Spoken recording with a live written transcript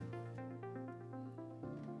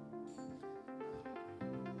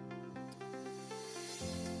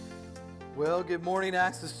Well, good morning,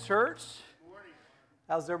 Access Church. Good morning.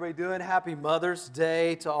 How's everybody doing? Happy Mother's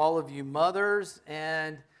Day to all of you mothers.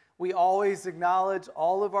 And we always acknowledge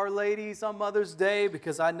all of our ladies on Mother's Day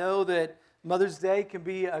because I know that Mother's Day can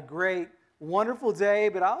be a great, wonderful day,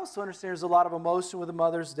 but I also understand there's a lot of emotion with a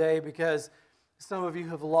Mother's Day because some of you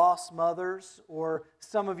have lost mothers or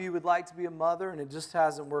some of you would like to be a mother and it just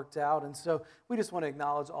hasn't worked out. And so we just want to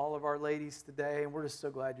acknowledge all of our ladies today, and we're just so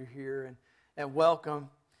glad you're here and welcome.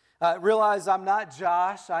 Realize I'm not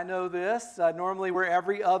Josh. I know this. Normally we're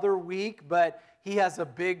every other week, but he has a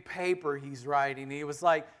big paper he's writing. He was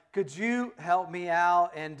like, could you help me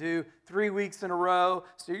out and do 3 weeks in a row?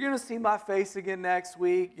 So you're going to see my face again next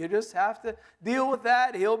week. You just have to deal with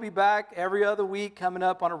that. He'll be back every other week coming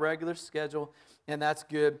up on a regular schedule, and that's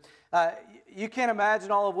good. You can't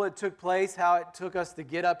imagine all of what took place, how it took us to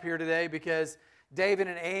get up here today, because David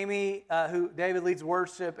and Amy, who David leads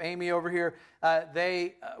worship, Amy over here,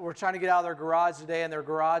 they were trying to get out of their garage today, and their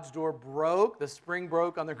garage door broke. The spring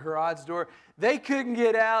broke on their garage door. They couldn't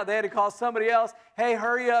get out. They had to call somebody else. Hey,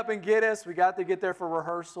 hurry up and get us. We got to get there for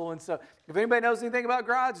rehearsal. And so if anybody knows anything about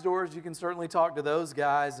garage doors, you can certainly talk to those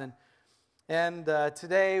guys. And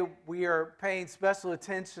today we are paying special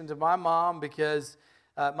attention to my mom because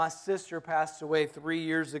my sister passed away 3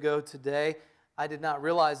 years ago today. I did not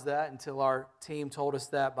realize that until our team told us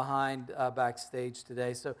that behind backstage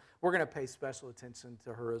today. So we're going to pay special attention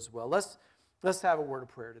to her as well. Let's have a word of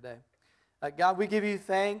prayer today. God, we give you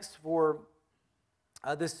thanks for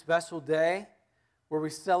this special day where we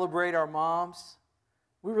celebrate our moms.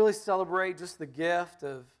 We really celebrate just the gift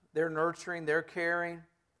of their nurturing, their caring.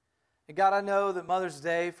 And God, I know that Mother's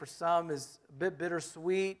Day for some is a bit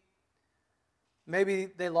bittersweet. Maybe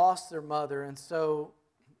they lost their mother, and so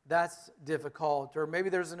that's difficult. Or maybe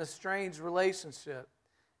there's an estranged relationship,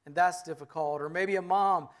 and that's difficult. Or maybe a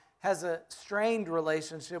mom has a strained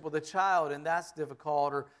relationship with a child, and that's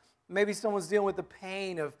difficult. Or maybe someone's dealing with the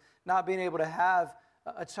pain of not being able to have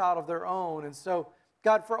a child of their own. And so,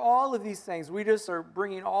 God, for all of these things, we just are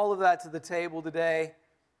bringing all of that to the table today,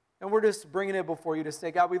 and we're just bringing it before you to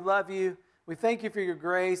say, God, we love you. We thank you for your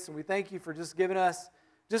grace, and we thank you for just giving us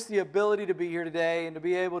just the ability to be here today and to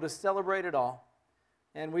be able to celebrate it all.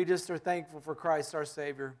 And we just are thankful for Christ, our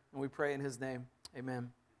Savior, and we pray in His name.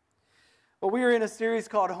 Amen. Well, we are in a series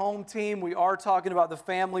called Home Team. We are talking about the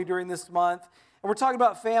family during this month, and we're talking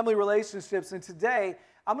about family relationships. And today,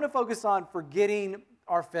 I'm going to focus on forgetting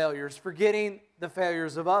our failures, forgetting the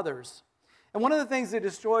failures of others. And one of the things that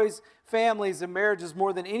destroys families and marriages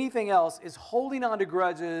more than anything else is holding on to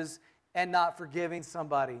grudges and not forgiving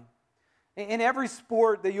somebody. In every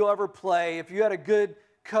sport that you'll ever play, if you had a good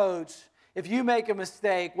coach, if you make a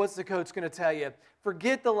mistake, what's the coach going to tell you?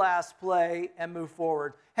 Forget the last play and move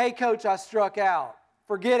forward. Hey, coach, I struck out.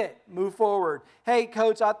 Forget it. Move forward. Hey,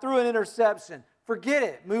 coach, I threw an interception. Forget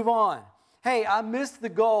it. Move on. Hey, I missed the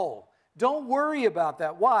goal. Don't worry about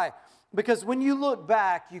that. Why? Because when you look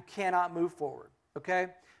back, you cannot move forward, okay?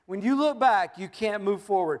 When you look back, you can't move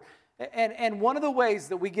forward. And one of the ways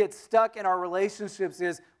that we get stuck in our relationships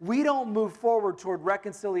is we don't move forward toward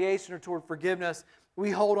reconciliation or toward forgiveness. We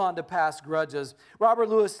hold on to past grudges. Robert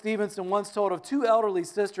Louis Stevenson once told of two elderly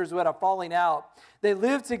sisters who had a falling out. They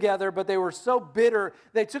lived together, but they were so bitter,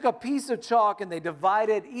 they took a piece of chalk and they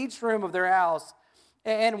divided each room of their house.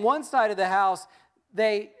 And one side of the house,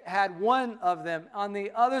 they had one of them. On the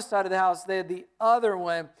other side of the house, they had the other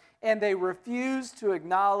one. And they refused to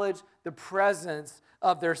acknowledge the presence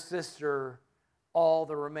of their sister all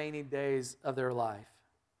the remaining days of their life.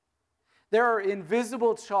 There are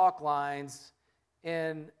invisible chalk lines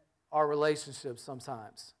in our relationships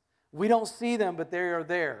sometimes. We don't see them, but they are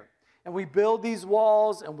there. And we build these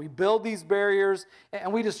walls and we build these barriers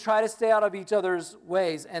and we just try to stay out of each other's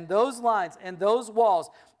ways. And those lines and those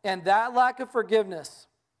walls and that lack of forgiveness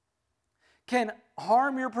can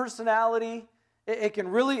harm your personality. It can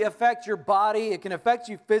really affect your body. It can affect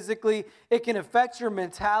you physically. It can affect your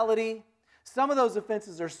mentality. Some of those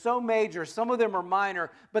offenses are so major, some of them are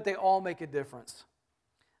minor, but they all make a difference.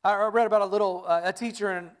 I read about a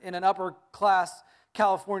teacher in an upper class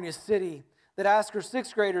California city that asked her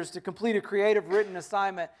sixth graders to complete a creative written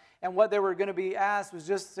assignment, and what they were going to be asked was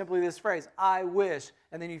just simply this phrase, I wish,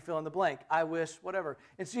 and then you fill in the blank, I wish, whatever.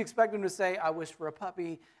 And she expected them to say, I wish for a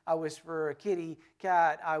puppy, I wish for a kitty,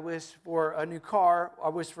 cat, I wish for a new car, I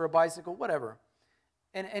wish for a bicycle, whatever.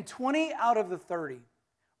 And 20 out of the 30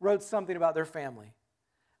 wrote something about their family.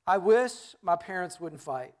 I wish my parents wouldn't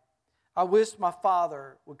fight. I wish my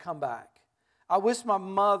father would come back. I wish my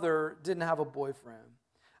mother didn't have a boyfriend.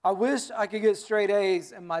 I wish I could get straight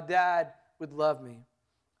A's and my dad would love me.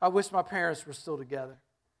 I wish my parents were still together.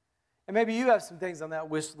 And maybe you have some things on that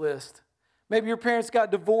wish list. Maybe your parents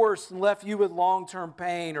got divorced and left you with long-term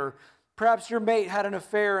pain, or perhaps your mate had an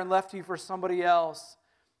affair and left you for somebody else.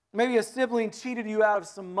 Maybe a sibling cheated you out of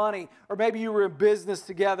some money, or maybe you were in business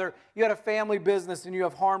together. You had a family business and you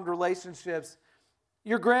have harmed relationships.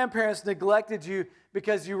 Your grandparents neglected you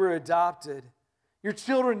because you were adopted. Your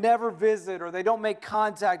children never visit or they don't make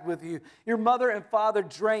contact with you. Your mother and father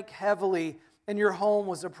drank heavily and your home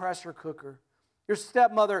was a pressure cooker. Your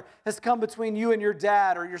stepmother has come between you and your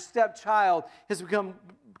dad, or your stepchild has come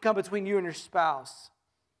between you and your spouse.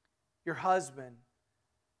 Your husband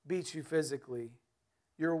beats you physically.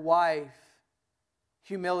 Your wife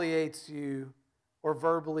humiliates you or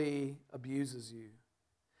verbally abuses you.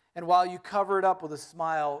 And while you cover it up with a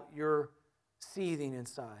smile, you're seething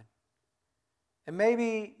inside. And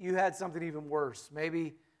maybe you had something even worse.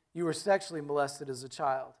 Maybe you were sexually molested as a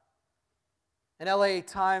child. An LA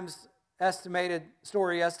Times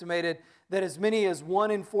story estimated that as many as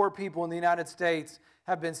 1 in 4 people in the United States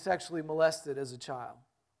have been sexually molested as a child.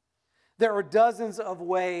 There are dozens of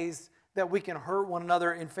ways that we can hurt one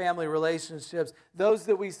another in family relationships. Those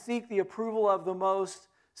that we seek the approval of the most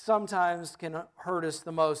sometimes can hurt us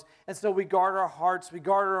the most. And so we guard our hearts, we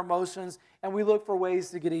guard our emotions, and we look for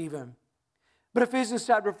ways to get even. But Ephesians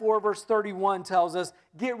chapter 4, verse 31 tells us,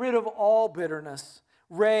 get rid of all bitterness,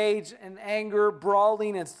 rage and anger,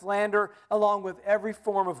 brawling and slander, along with every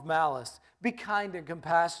form of malice. Be kind and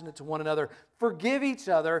compassionate to one another. Forgive each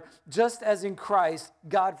other, just as in Christ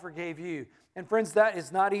God forgave you. And friends, that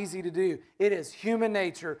is not easy to do. It is human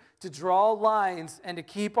nature to draw lines and to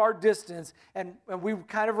keep our distance. And we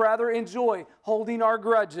kind of rather enjoy holding our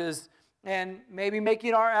grudges and maybe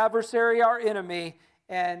making our adversary our enemy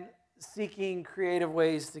and seeking creative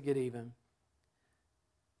ways to get even.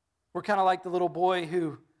 We're kind of like the little boy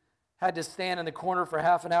who had to stand in the corner for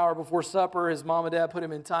half an hour before supper. His mom and dad put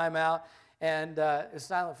him in timeout. And it's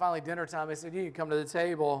finally dinner time. They said, you can come to the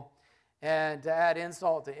table. And to add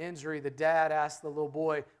insult to injury, the dad asked the little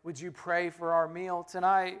boy, would you pray for our meal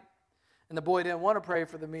tonight? And the boy didn't want to pray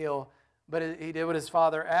for the meal, but he did what his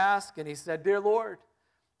father asked. And he said, Dear Lord,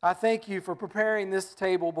 I thank you for preparing this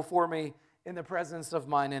table before me in the presence of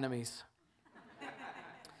mine enemies.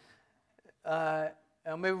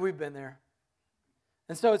 Maybe we've been there.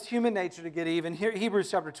 And so it's human nature to get even. Here,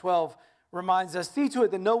 Hebrews chapter 12 reminds us, see to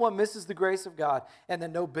it that no one misses the grace of God and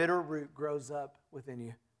that no bitter root grows up within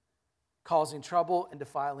you, causing trouble and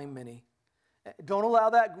defiling many. Don't allow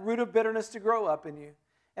that root of bitterness to grow up in you.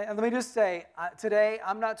 And let me just say, today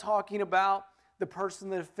I'm not talking about the person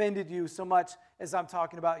that offended you so much as I'm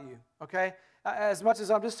talking about you, okay? As much as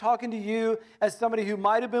I'm just talking to you as somebody who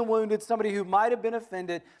might have been wounded, somebody who might have been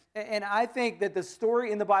offended. And I think that the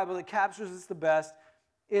story in the Bible that captures this the best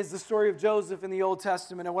is the story of Joseph in the Old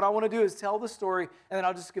Testament. And what I want to do is tell the story, and then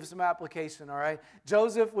I'll just give some application, all right?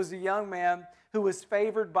 Joseph was a young man who was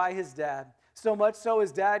favored by his dad. So much so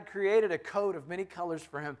his dad created a coat of many colors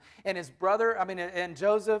for him. And his brother, and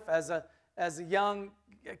Joseph as a young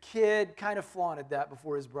kid kind of flaunted that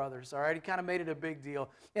before his brothers, all right? He kind of made it a big deal.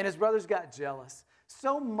 And his brothers got jealous.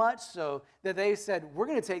 So much so that they said, we're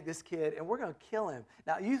going to take this kid and we're going to kill him.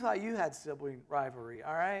 Now, you thought you had sibling rivalry,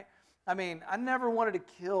 all right? I never wanted to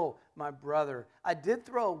kill my brother. I did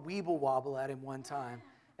throw a weeble wobble at him one time.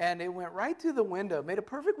 And it went right through the window, made a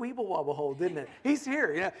perfect weeble wobble hole, didn't it? He's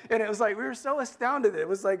here, you know. And it was like, we were so astounded that it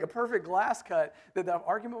was like a perfect glass cut that the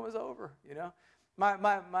argument was over, you know.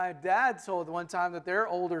 My dad told one time that their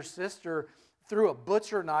older sister threw a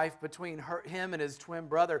butcher knife between him and his twin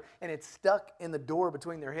brother, and it stuck in the door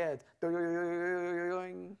between their heads.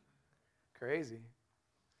 Crazy.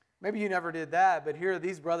 Maybe you never did that, but here are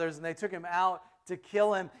these brothers, and they took him out to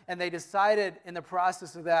kill him, and they decided in the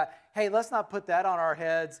process of that, hey, let's not put that on our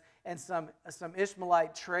heads. And some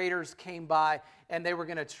Ishmaelite traders came by, and they were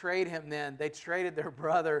going to trade him then. They traded their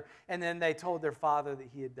brother, and then they told their father that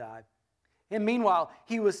he had died. And meanwhile,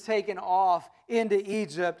 he was taken off into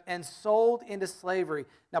Egypt and sold into slavery.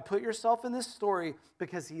 Now put yourself in this story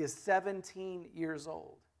because he is 17 years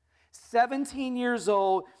old. 17 years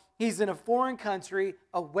old, he's in a foreign country,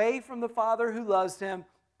 away from the father who loves him,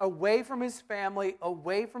 away from his family,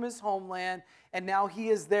 away from his homeland, and now he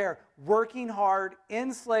is there working hard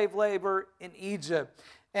in slave labor in Egypt.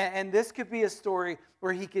 And this could be a story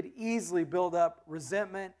where he could easily build up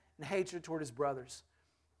resentment and hatred toward his brothers.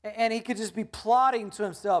 And he could just be plotting to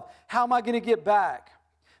himself, how am I going to get back?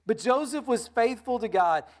 But Joseph was faithful to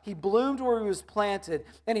God. He bloomed where he was planted,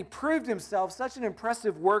 and he proved himself such an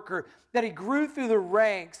impressive worker that he grew through the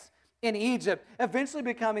ranks in Egypt, eventually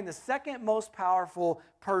becoming the second most powerful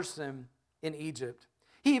person in Egypt.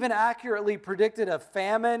 He even accurately predicted a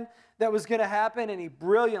famine that was going to happen, and he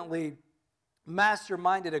brilliantly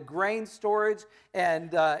masterminded a grain storage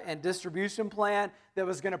and distribution plan that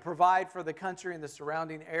was going to provide for the country and the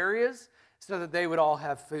surrounding areas so that they would all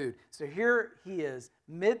have food. So here he is,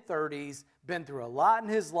 mid-30s, been through a lot in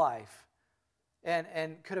his life,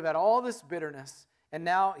 and could have had all this bitterness, and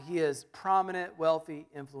now he is prominent, wealthy,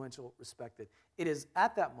 influential, respected. It is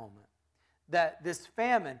at that moment that this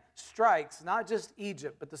famine strikes not just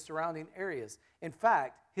Egypt, but the surrounding areas. In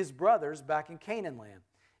fact, his brothers back in Canaan land.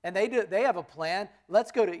 And they have a plan.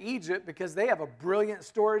 Let's go to Egypt because they have a brilliant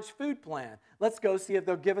storage food plan. Let's go see if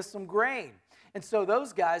they'll give us some grain. And so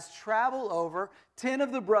those guys travel over. 10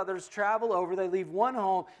 of the brothers travel over. They leave one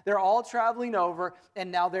home. They're all traveling over.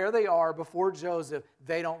 And now there they are before Joseph.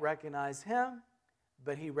 They don't recognize him,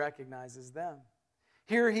 but he recognizes them.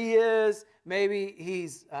 Here he is. Maybe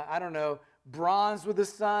he's, bronzed with the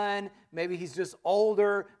sun. Maybe he's just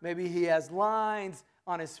older. Maybe he has lines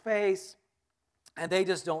on his face. And they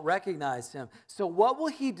just don't recognize him. So what will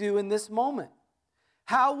he do in this moment?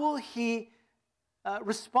 How will he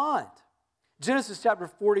respond? Genesis chapter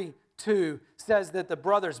 42 says that the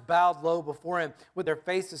brothers bowed low before him with their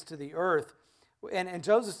faces to the earth. And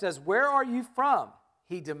Joseph says, "Where are you from?"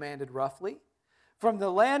 he demanded roughly. "From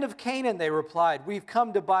the land of Canaan," they replied. "We've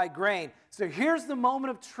come to buy grain." So here's the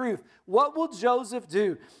moment of truth. What will Joseph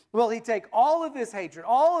do? Will he take all of this hatred,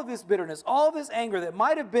 all of this bitterness, all of this anger that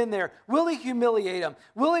might have been there? Will he humiliate them?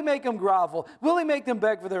 Will he make them grovel? Will he make them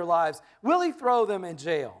beg for their lives? Will he throw them in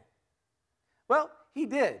jail? Well, he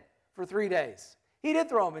did for 3 days. He did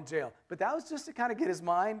throw them in jail, but that was just to kind of get his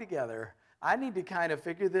mind together. I need to kind of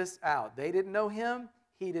figure this out. They didn't know him.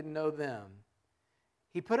 He didn't know them.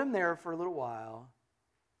 He put him there for a little while,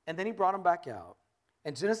 and then he brought him back out.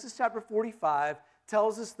 And Genesis chapter 45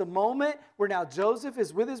 tells us the moment where now Joseph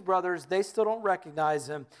is with his brothers. They still don't recognize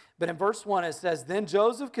him. But in verse 1 it says, "Then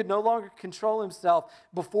Joseph could no longer control himself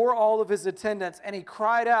before all of his attendants, and he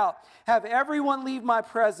cried out, 'Have everyone leave my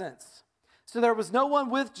presence.' So there was no one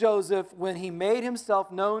with Joseph when he made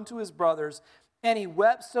himself known to his brothers, and he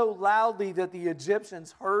wept so loudly that the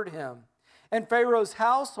Egyptians heard him. And Pharaoh's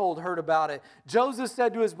household heard about it. Joseph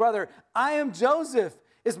said to his brother, 'I am Joseph.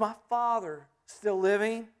 Is my father still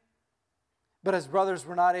living?' But his brothers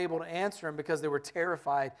were not able to answer him because they were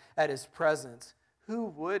terrified at his presence. Who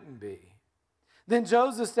wouldn't be? Then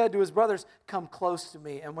Joseph said to his brothers, 'Come close to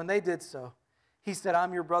me.' And when they did so, he said,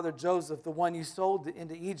 'I'm your brother Joseph, the one you sold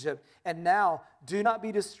into Egypt. And now do not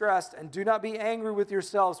be distressed and do not be angry with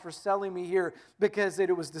yourselves for selling me here, because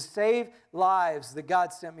it was to save lives that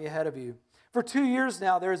God sent me ahead of you. For 2 years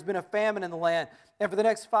now there has been a famine in the land, and for the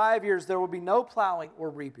next 5 years there will be no plowing or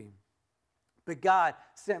reaping. But God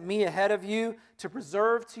sent me ahead of you to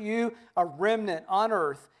preserve to you a remnant on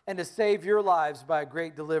earth and to save your lives by a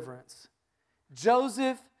great deliverance.'"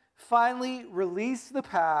 Joseph finally released the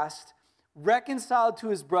past, reconciled to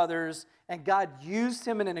his brothers, and God used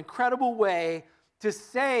him in an incredible way to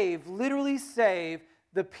save, literally save,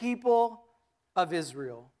 the people of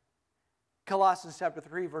Israel. Colossians chapter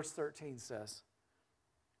 3, verse 13 says,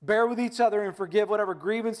 "Bear with each other and forgive whatever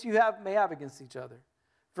grievance you may have against each other.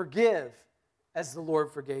 Forgive as the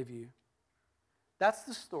Lord forgave you." That's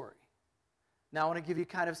the story. Now I want to give you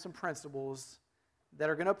kind of some principles that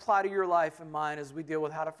are going to apply to your life and mine as we deal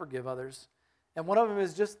with how to forgive others. And one of them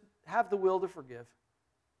is just have the will to forgive.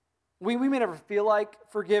 We may never feel like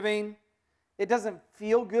forgiving. It doesn't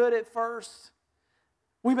feel good at first.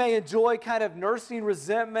 We may enjoy kind of nursing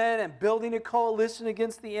resentment and building a coalition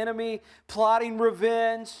against the enemy, plotting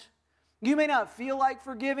revenge. You may not feel like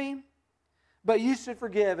forgiving, but you should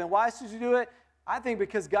forgive. And why should you do it? I think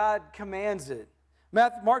because God commands it.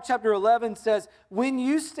 Mark chapter 11 says, "When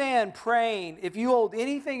you stand praying, if you hold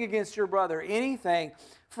anything against your brother, anything,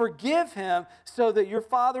 forgive him so that your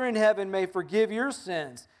Father in heaven may forgive your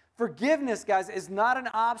sins." Forgiveness, guys, is not an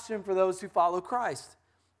option for those who follow Christ.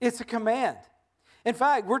 It's a command. In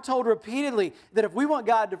fact, we're told repeatedly that if we want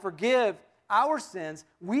God to forgive our sins,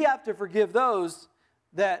 we have to forgive those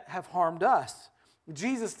that have harmed us.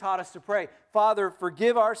 Jesus taught us to pray, "Father,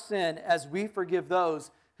 forgive our sin as we forgive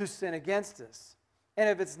those who sin against us." And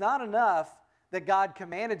if it's not enough that God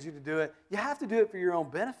commanded you to do it, you have to do it for your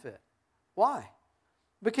own benefit. Why?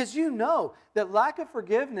 Because you know that lack of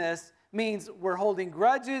forgiveness means we're holding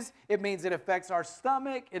grudges. It means it affects our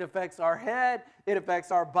stomach. It affects our head. It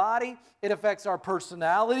affects our body. It affects our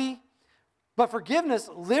personality. But forgiveness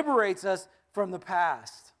liberates us from the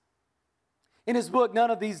past. In his book,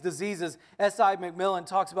 None of These Diseases, S.I. McMillan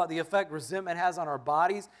talks about the effect resentment has on our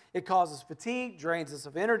bodies. It causes fatigue, drains us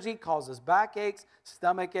of energy, causes backaches,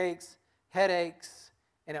 stomach aches, headaches,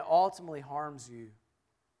 and it ultimately harms you.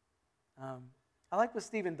 I like what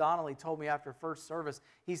Stephen Donnelly told me after first service.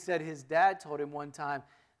 He said his dad told him one time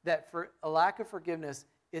that for a lack of forgiveness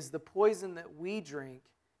is the poison that we drink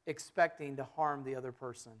expecting to harm the other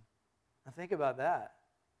person. Now think about that.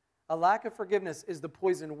 A lack of forgiveness is the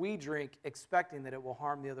poison we drink expecting that it will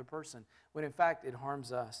harm the other person, when in fact it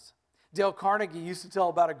harms us. Dale Carnegie used to tell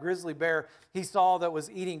about a grizzly bear he saw that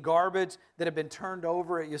was eating garbage that had been turned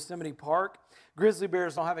over at Yosemite Park. Grizzly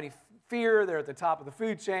bears don't have any fear. They're at the top of the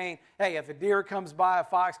food chain. Hey, if a deer comes by, a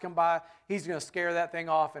fox comes by, he's going to scare that thing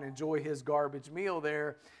off and enjoy his garbage meal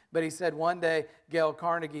there. But he said one day, Dale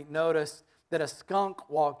Carnegie noticed that a skunk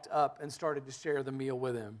walked up and started to share the meal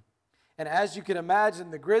with him. And as you can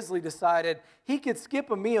imagine, the grizzly decided he could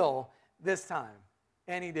skip a meal this time.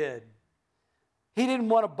 And he did. He didn't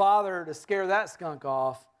want to bother to scare that skunk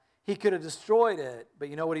off. He could have destroyed it. But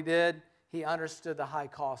you know what he did? He understood the high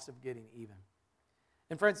cost of getting even.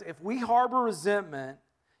 And friends, if we harbor resentment,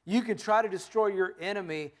 you can try to destroy your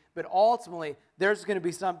enemy, but ultimately there's going to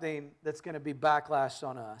be something that's going to be backlashed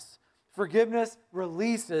on us. Forgiveness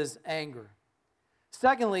releases anger.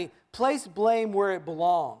 Secondly, place blame where it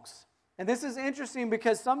belongs. And this is interesting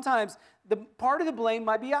because sometimes the part of the blame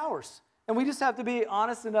might be ours. And we just have to be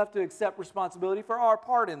honest enough to accept responsibility for our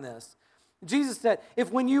part in this. Jesus said,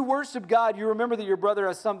 if when you worship God, you remember that your brother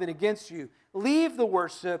has something against you, leave the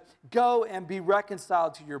worship, go and be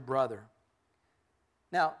reconciled to your brother.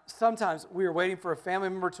 Now, sometimes we are waiting for a family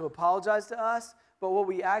member to apologize to us, but what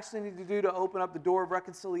we actually need to do to open up the door of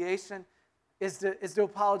reconciliation is to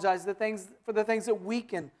apologize for the things that we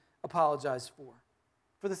can apologize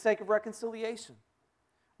for the sake of reconciliation.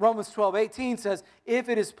 Romans 12:18 says, if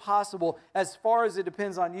it is possible, as far as it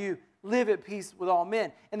depends on you, live at peace with all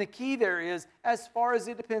men. And the key there is, as far as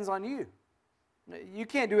it depends on you. You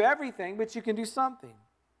can't do everything, but you can do something.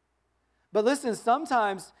 But listen,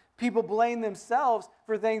 sometimes people blame themselves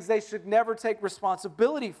for things they should never take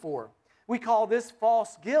responsibility for. We call this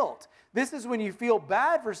false guilt. This is when you feel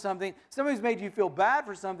bad for something. Somebody's made you feel bad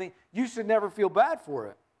for something. You should never feel bad for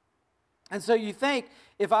it. And so you think,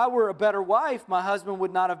 if I were a better wife, my husband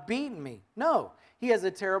would not have beaten me. No, he has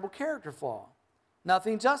a terrible character flaw.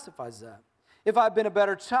 Nothing justifies that. If I'd been a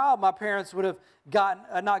better child, my parents would have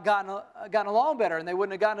not gotten along better, and they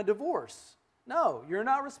wouldn't have gotten a divorce. No, you're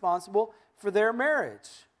not responsible for their marriage.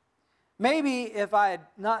 Maybe if I had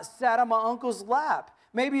not sat on my uncle's lap,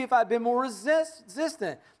 maybe if I'd been more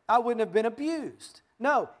resistant, I wouldn't have been abused.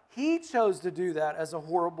 No, he chose to do that as a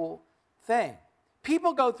horrible thing.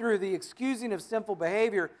 People go through the excusing of sinful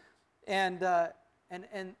behavior, and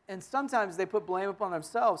sometimes they put blame upon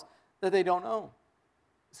themselves that they don't own.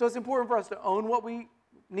 So it's important for us to own what we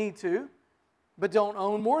need to, but don't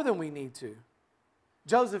own more than we need to.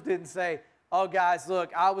 Joseph didn't say, oh, guys,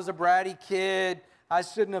 look, I was a bratty kid. I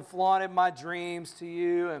shouldn't have flaunted my dreams to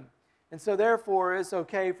you, and so therefore it's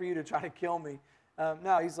okay for you to try to kill me.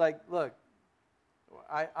 No, he's like, look,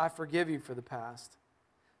 I forgive you for the past.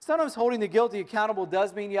 Sometimes holding the guilty accountable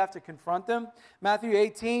does mean you have to confront them. Matthew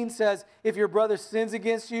 18 says, if your brother sins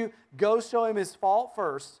against you, go show him his fault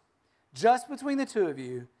first, just between the two of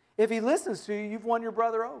you. If he listens to you, you've won your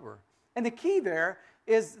brother over. And the key there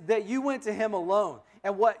is that you went to him alone.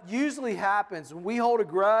 And what usually happens when we hold a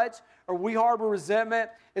grudge or we harbor resentment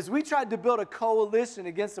is we try to build a coalition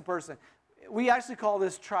against a person. We actually call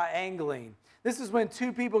this triangling. This is when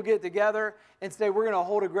two people get together and say, we're going to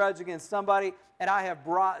hold a grudge against somebody, and I have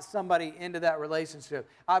brought somebody into that relationship.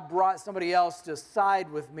 I brought somebody else to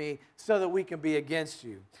side with me so that we can be against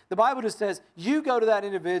you. The Bible just says, you go to that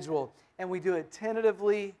individual, and we do it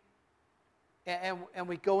tentatively, and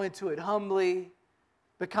we go into it humbly.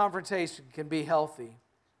 But confrontation can be healthy,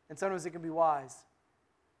 and sometimes it can be wise.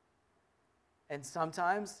 And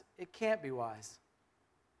sometimes it can't be wise.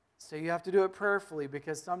 So you have to do it prayerfully,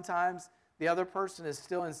 because sometimes the other person is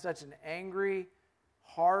still in such an angry,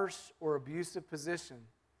 harsh, or abusive position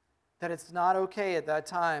that it's not okay at that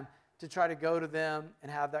time to try to go to them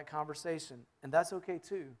and have that conversation. And that's okay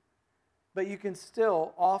too. But you can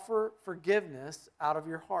still offer forgiveness out of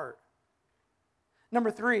your heart. Number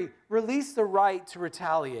 3, release the right to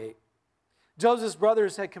retaliate. Joseph's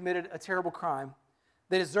brothers had committed a terrible crime.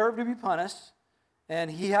 They deserved to be punished, and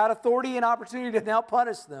he had authority and opportunity to now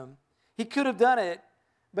punish them. He could have done it,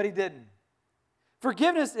 but he didn't.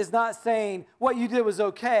 Forgiveness is not saying what you did was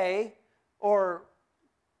okay or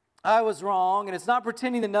I was wrong, and it's not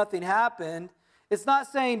pretending that nothing happened. It's not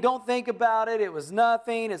saying don't think about it, it was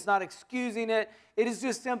nothing. It's not excusing it. It is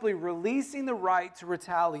just simply releasing the right to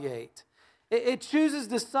retaliate. It chooses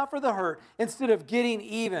to suffer the hurt instead of getting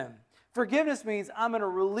even. Forgiveness means I'm going to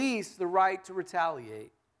release the right to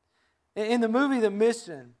retaliate. In the movie The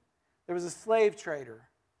Mission, there was a slave trader.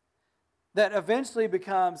 that eventually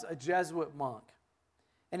becomes a Jesuit monk.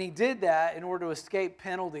 And he did that in order to escape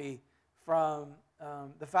penalty from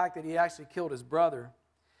the fact that he actually killed his brother.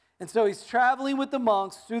 And so he's traveling with the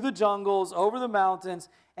monks through the jungles, over the mountains,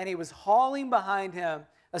 and he was hauling behind him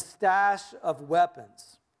a stash of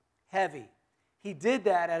weapons, heavy. He did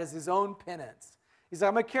that as his own penance. He's like,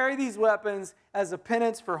 I'm going to carry these weapons as a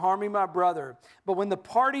penance for harming my brother. But when the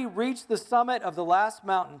party reached the summit of the last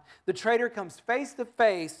mountain, the traitor comes face to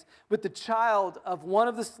face with the child of one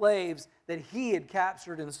of the slaves that he had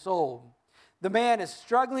captured and sold. The man is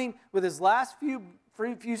struggling with his last few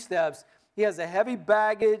steps. He has a heavy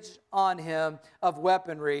baggage on him of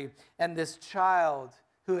weaponry, and this child,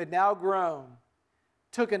 who had now grown,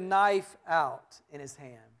 took a knife out in his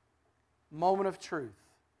hand. Moment of truth.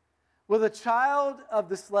 Will the child of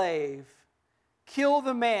the slave kill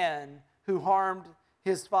the man who harmed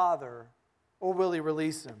his father, or will he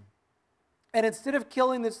release him? And instead of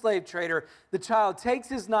killing the slave trader, the child takes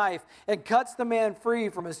his knife and cuts the man free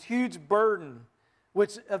from his huge burden,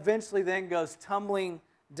 which eventually then goes tumbling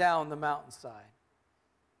down the mountainside.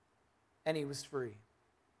 And he was free.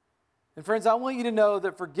 And friends, I want you to know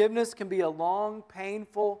that forgiveness can be a long,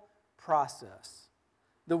 painful process.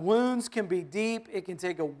 The wounds can be deep. It can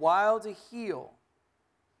take a while to heal.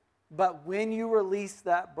 But when you release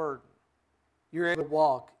that burden, you're able to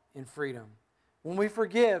walk in freedom. When we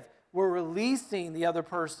forgive, we're releasing the other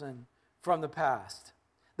person from the past.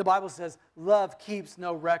 The Bible says, love keeps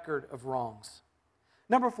no record of wrongs.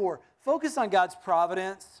 Number 4, focus on God's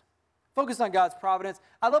providence. Focus on God's providence.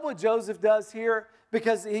 I love what Joseph does here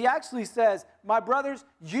because he actually says, my brothers,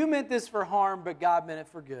 you meant this for harm, but God meant it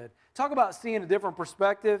for good. Talk about seeing a different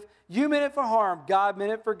perspective. You meant it for harm, God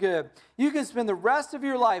meant it for good. You can spend the rest of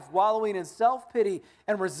your life wallowing in self-pity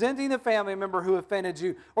and resenting the family member who offended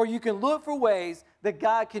you, or you can look for ways that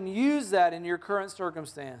God can use that in your current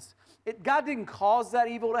circumstance. God didn't cause that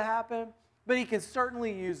evil to happen, but he can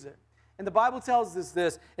certainly use it. And the Bible tells us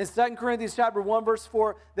this in 2 Corinthians chapter 1, verse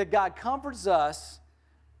 4, that God comforts us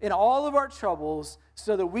in all of our troubles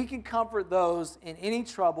so that we can comfort those in any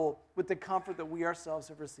trouble with the comfort that we ourselves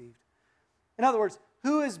have received. In other words,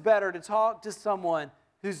 who is better to talk to someone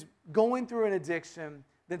who's going through an addiction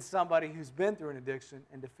than somebody who's been through an addiction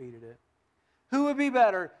and defeated it? Who would be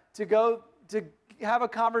better to go to have a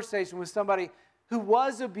conversation with somebody who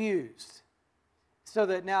was abused so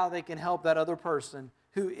that now they can help that other person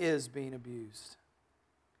who is being abused?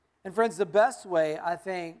 And friends, the best way, I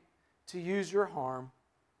think, to use your harm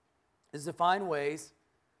is to find ways,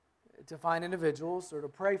 to find individuals or to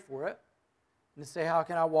pray for it and to say, how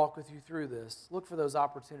can I walk with you through this? Look for those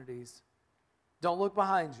opportunities. Don't look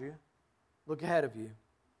behind you. Look ahead of you.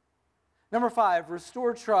 Number 5,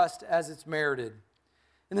 restore trust as it's merited.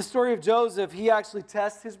 In the story of Joseph, he actually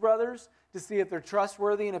tests his brothers to see if they're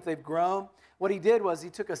trustworthy and if they've grown. What he did was he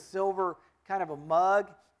took a silver kind of a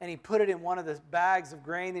mug and he put it in one of the bags of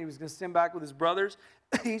grain that he was going to send back with his brothers.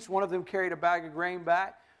 Each one of them carried a bag of grain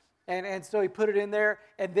back. And so he put it in there.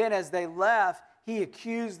 And then as they left, he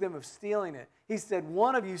accused them of stealing it. He said,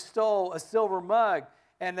 one of you stole a silver mug.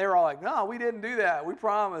 And they were all like, no, we didn't do that. We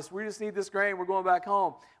promised. We just need this grain. We're going back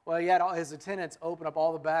home. Well, he had all his attendants open up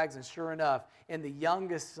all the bags. And sure enough, in the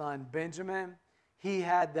youngest son, Benjamin, he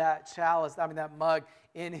had that that mug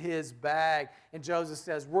in his bag. And Joseph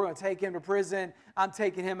says, we're going to take him to prison. I'm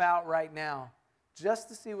taking him out right now. Just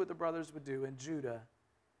to see what the brothers would do. And Judah,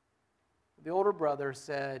 the older brother,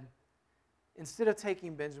 said, instead of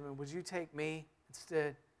taking Benjamin, would you take me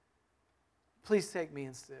instead? Please take me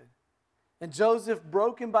instead. And Joseph,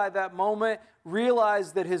 broken by that moment,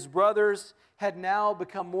 realized that his brothers had now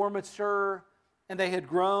become more mature and they had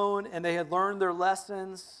grown and they had learned their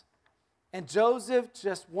lessons. And Joseph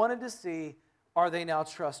just wanted to see, are they now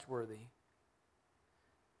trustworthy?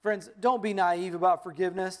 Friends, don't be naive about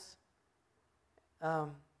forgiveness.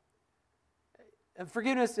 And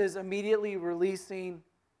forgiveness is immediately releasing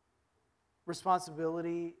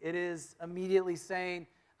responsibility. It is immediately saying,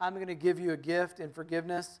 I'm going to give you a gift in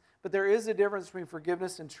forgiveness. But there is a difference between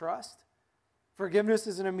forgiveness and trust. Forgiveness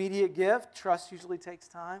is an immediate gift. Trust usually takes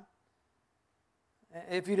time.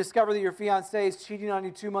 If you discover that your fiancé is cheating on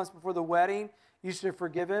you 2 months before the wedding, you should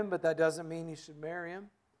forgive him, but that doesn't mean you should marry him.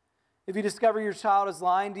 If you discover your child is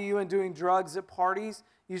lying to you and doing drugs at parties,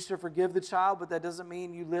 you should forgive the child, but that doesn't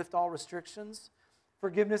mean you lift all restrictions.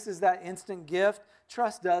 Forgiveness is that instant gift.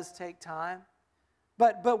 Trust does take time.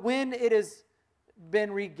 But when it has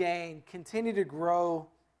been regained, continue to grow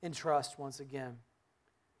in trust once again.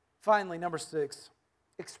 Finally, number 6,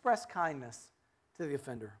 express kindness to the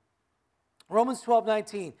offender. Romans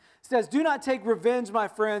 12:19 says, "Do not take revenge, my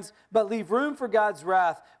friends, but leave room for God's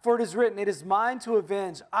wrath. For it is written, 'It is mine to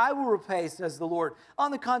avenge. I will repay,' says the Lord.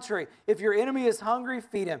 On the contrary, if your enemy is hungry,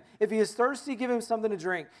 feed him. If he is thirsty, give him something to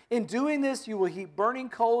drink. In doing this, you will heap burning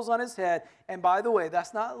coals on his head." And by the way,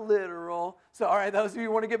 that's not literal. So, all right, those of you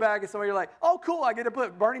who want to get back at somebody, you're like, "Oh, cool, I get to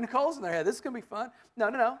put burning coals in their head. This is going to be fun."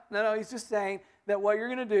 No. He's just saying that what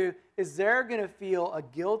you're going to do is they're going to feel a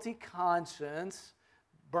guilty conscience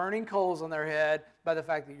burning coals on their head by the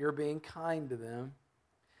fact that you're being kind to them.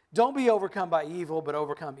 Don't be overcome by evil, but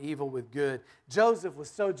overcome evil with good. Joseph was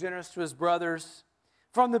so generous to his brothers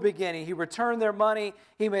from the beginning. He returned their money.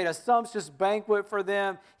 He made a sumptuous banquet for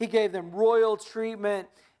them. He gave them royal treatment.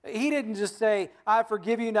 He didn't just say, "I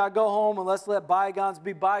forgive you, now go home and let's let bygones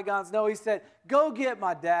be bygones." No, he said, "Go get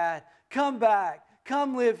my dad. Come back.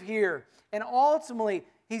 Come live here." And ultimately,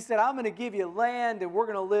 he said, "I'm going to give you land and we're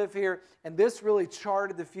going to live here." And this really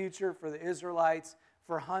charted the future for the Israelites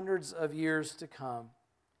for hundreds of years to come.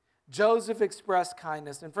 Joseph expressed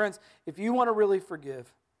kindness. And friends, if you want to really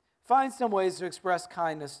forgive, find some ways to express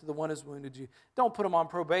kindness to the one who's wounded you. Don't put them on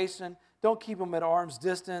probation. Don't keep them at arm's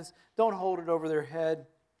distance. Don't hold it over their head.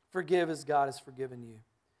 Forgive as God has forgiven you.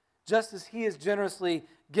 Just as He has generously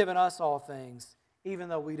given us all things, even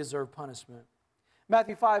though we deserve punishment.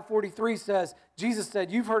 Matthew 5:43 says, Jesus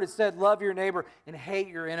said, "You've heard it said, love your neighbor and hate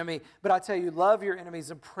your enemy. But I tell you, love your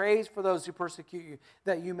enemies and pray for those who persecute you,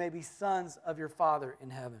 that you may be sons of your Father in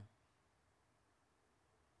heaven."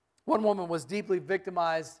 One woman was deeply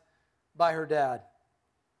victimized by her dad.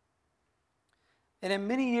 And in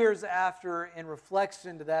many years after, in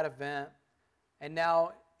reflection to that event, and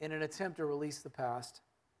now in an attempt to release the past,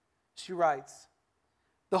 she writes,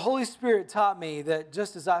 "The Holy Spirit taught me that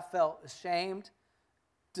just as I felt ashamed,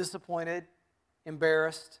 disappointed,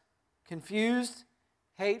 embarrassed, confused,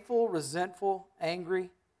 hateful, resentful, angry,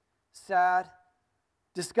 sad,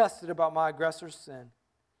 disgusted about my aggressor's sin,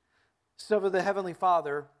 so the Heavenly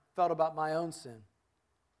Father felt about my own sin.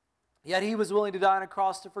 Yet He was willing to die on a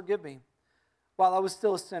cross to forgive me. While I was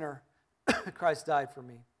still a sinner, Christ died for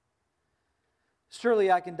me. Surely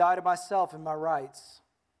I can die to myself and my rights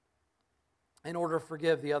in order to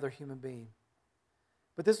forgive the other human being.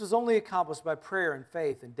 But this was only accomplished by prayer and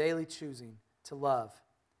faith and daily choosing to love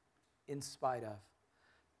in spite of."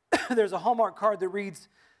 There's a Hallmark card that reads,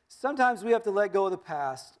 "Sometimes we have to let go of the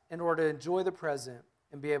past in order to enjoy the present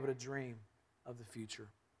and be able to dream of the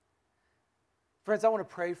future." Friends, I want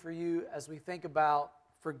to pray for you as we think about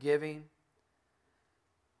forgiving,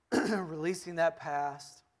 releasing that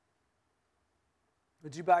past.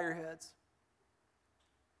 Would you bow your heads?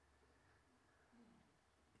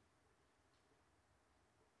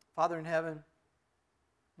 Father in heaven,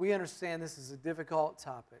 we understand this is a difficult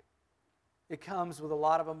topic. It comes with a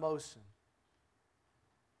lot of emotion.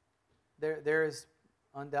 There is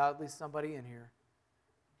undoubtedly somebody in here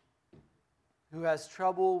who has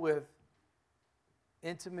trouble with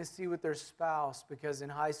intimacy with their spouse because in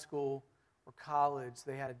high school or college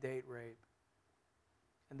they had a date rape.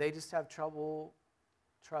 And they just have trouble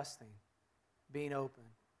trusting, being open.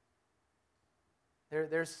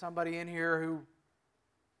 There's somebody in here who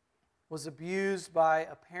was abused by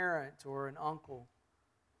a parent or an uncle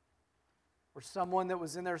or someone that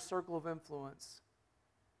was in their circle of influence.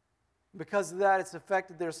 Because of that, it's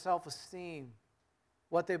affected their self-esteem,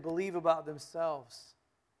 what they believe about themselves.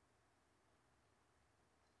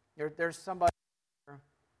 There's somebody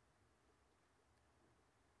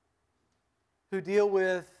who deal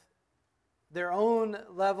with their own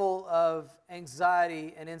level of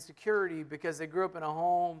anxiety and insecurity because they grew up in a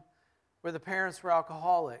home where the parents were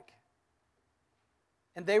alcoholic.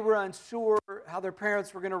 And they were unsure how their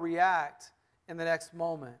parents were going to react in the next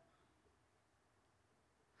moment.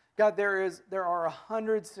 God, there are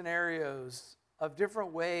 100 scenarios of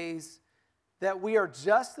different ways that we are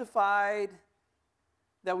justified,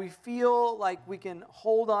 that we feel like we can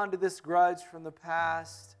hold on to this grudge from the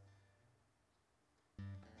past.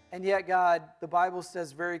 And yet, God, the Bible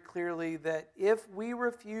says very clearly that if we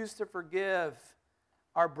refuse to forgive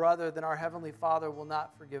our brother, then our Heavenly Father will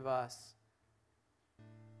not forgive us.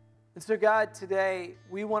 And so, God, today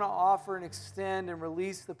we want to offer and extend and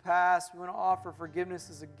release the past. We want to offer forgiveness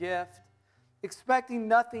as a gift, expecting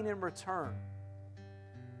nothing in return.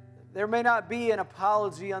 There may not be an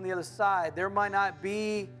apology on the other side. There might not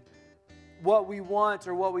be what we want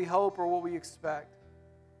or what we hope or what we expect.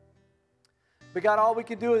 But God, all we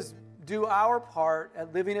can do is do our part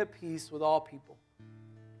at living at peace with all people.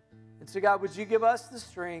 And so, God, would you give us the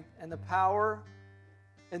strength and the power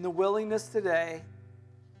and the willingness today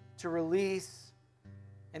to release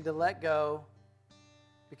and to let go?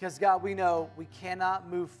 Because, God, we know we cannot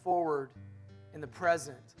move forward in the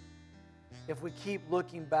present if we keep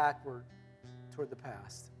looking backward toward the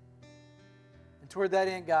past. And toward that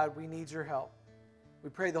end, God, we need your help. We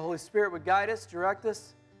pray the Holy Spirit would guide us, direct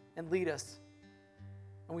us, and lead us.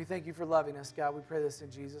 And we thank you for loving us, God. We pray this in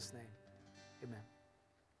Jesus' name. Amen.